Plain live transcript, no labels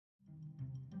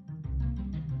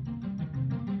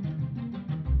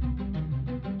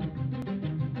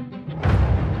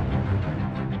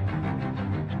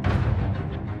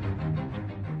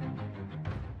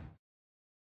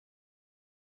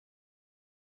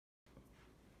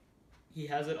He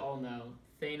has it all now,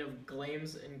 Thane of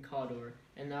Glamis and Cawdor,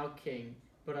 and now king,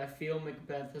 but I feel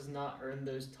Macbeth has not earned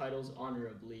those titles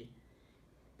honorably.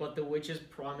 But the witches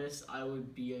promised I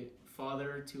would be a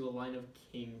father to a line of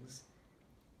kings.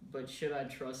 But should I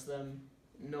trust them?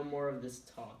 No more of this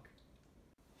talk.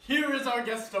 Here is our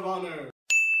guest of honor!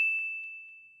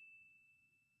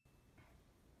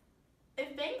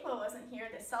 If Banquo wasn't here,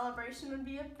 this celebration would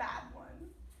be a bad one.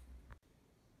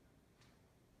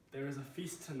 There is a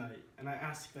feast tonight, and I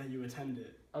ask that you attend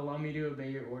it. Allow me to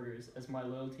obey your orders, as my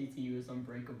loyalty to you is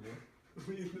unbreakable.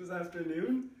 Leave this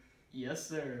afternoon? Yes,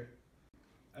 sir.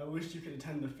 I wish you could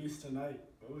attend the feast tonight,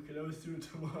 but we could always do it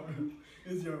tomorrow.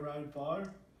 Is your ride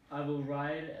far? I will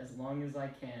ride as long as I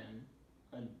can,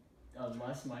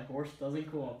 unless my horse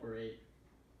doesn't cooperate.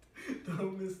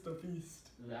 Don't miss the feast.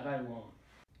 That I won't.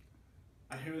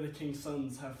 I hear the king's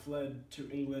sons have fled to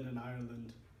England and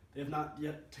Ireland. They have not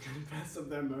yet to confess of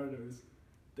their murders.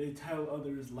 They tell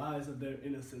others lies of their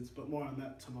innocence, but more on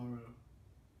that tomorrow.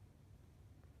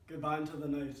 Goodbye until the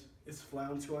night. Is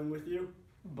Flounce going with you?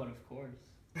 But of course.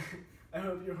 I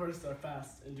hope your horses are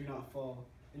fast and do not fall,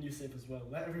 and you safe as well.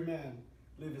 Let every man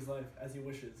live his life as he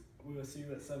wishes. We will see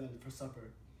you at 7 for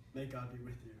supper. May God be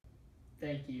with you.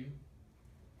 Thank you.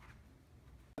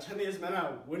 Turn these men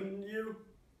out, wouldn't you?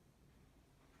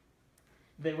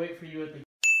 They wait for you at the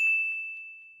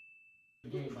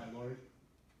gate, my lord.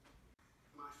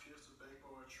 My fears of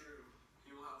Banquo are true. He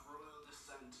will have royal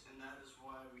descent, and that is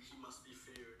why he must be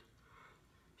feared.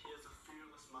 He has a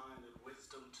fearless mind and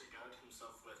wisdom to guide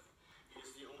himself with. He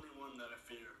is the only one that I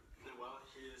fear, and while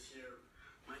he is here,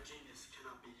 my genius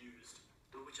cannot be used.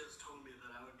 The witches told me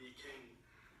that I would be king,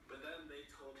 but then they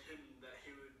told him that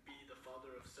he would be the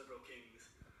father of several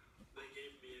kings. They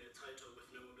gave me a title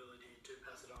with no ability to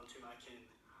pass it on to my kin.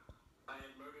 I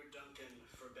had murdered Duncan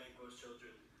for Banquo's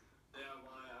children. They are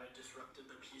why I disrupted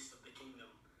the peace of the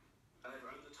kingdom. I have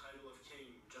earned the title of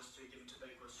king just to give it to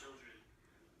Banquo's children.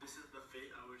 This is the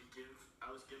fate I was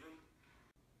given.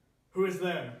 Who is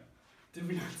there? Did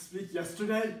we not speak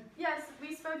yesterday? Yes,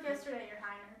 we spoke yesterday, Your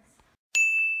Highness.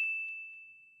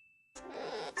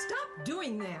 Stop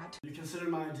doing that! You consider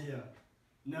my idea.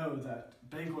 Know that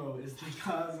Banquo is the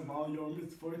cause of all your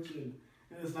misfortune.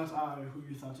 It is not I who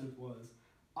you thought it was.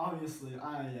 Obviously,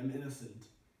 I am innocent.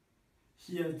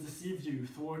 He has deceived you,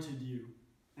 thwarted you,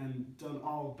 and done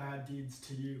all bad deeds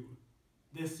to you.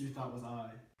 This you thought was I.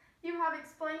 You have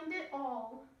explained it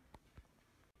all.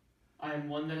 I am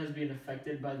one that has been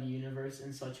affected by the universe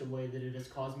in such a way that it has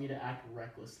caused me to act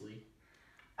recklessly.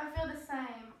 I feel the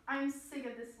same. I'm sick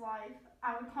of this life.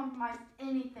 I would compromise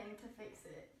anything to fix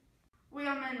it. We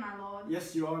are men, my lord.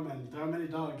 Yes, you are men. There are many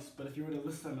dogs, but if you were to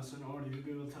list them in a certain order, you'd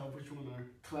be able to tell which one are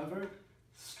clever,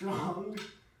 strong,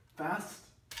 fast,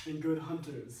 and good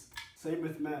hunters. Same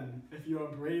with men. If you are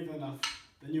brave enough,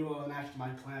 then you will enact my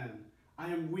plan. I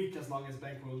am weak as long as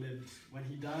Banquo lives. When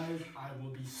he dies, I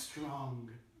will be strong.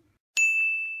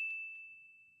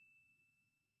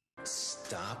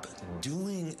 Stop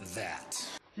doing that.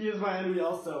 He is my enemy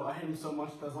also. I hate him so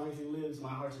much that as long as he lives, my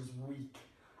heart is weak.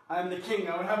 I am the king.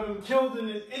 I would have him killed in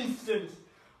an instant.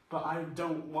 But I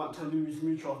don't want to lose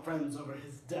mutual friends over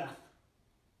his death.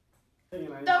 They're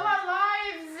my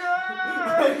lives!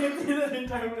 I can see the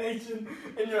determination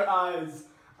in your eyes.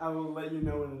 I will let you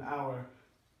know in an hour.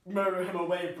 Murder him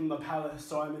away from the palace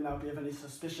so I may not give any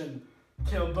suspicion.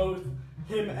 Kill both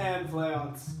him and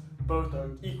Fleance. Both are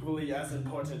equally as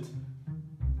important.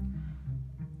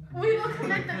 We will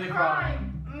commit the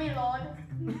crime, my lord.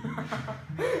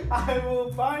 I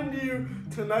will find you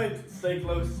tonight. Stay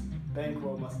close.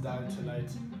 Banquo must die tonight.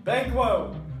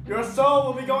 Banquo, your soul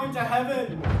will be going to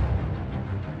heaven.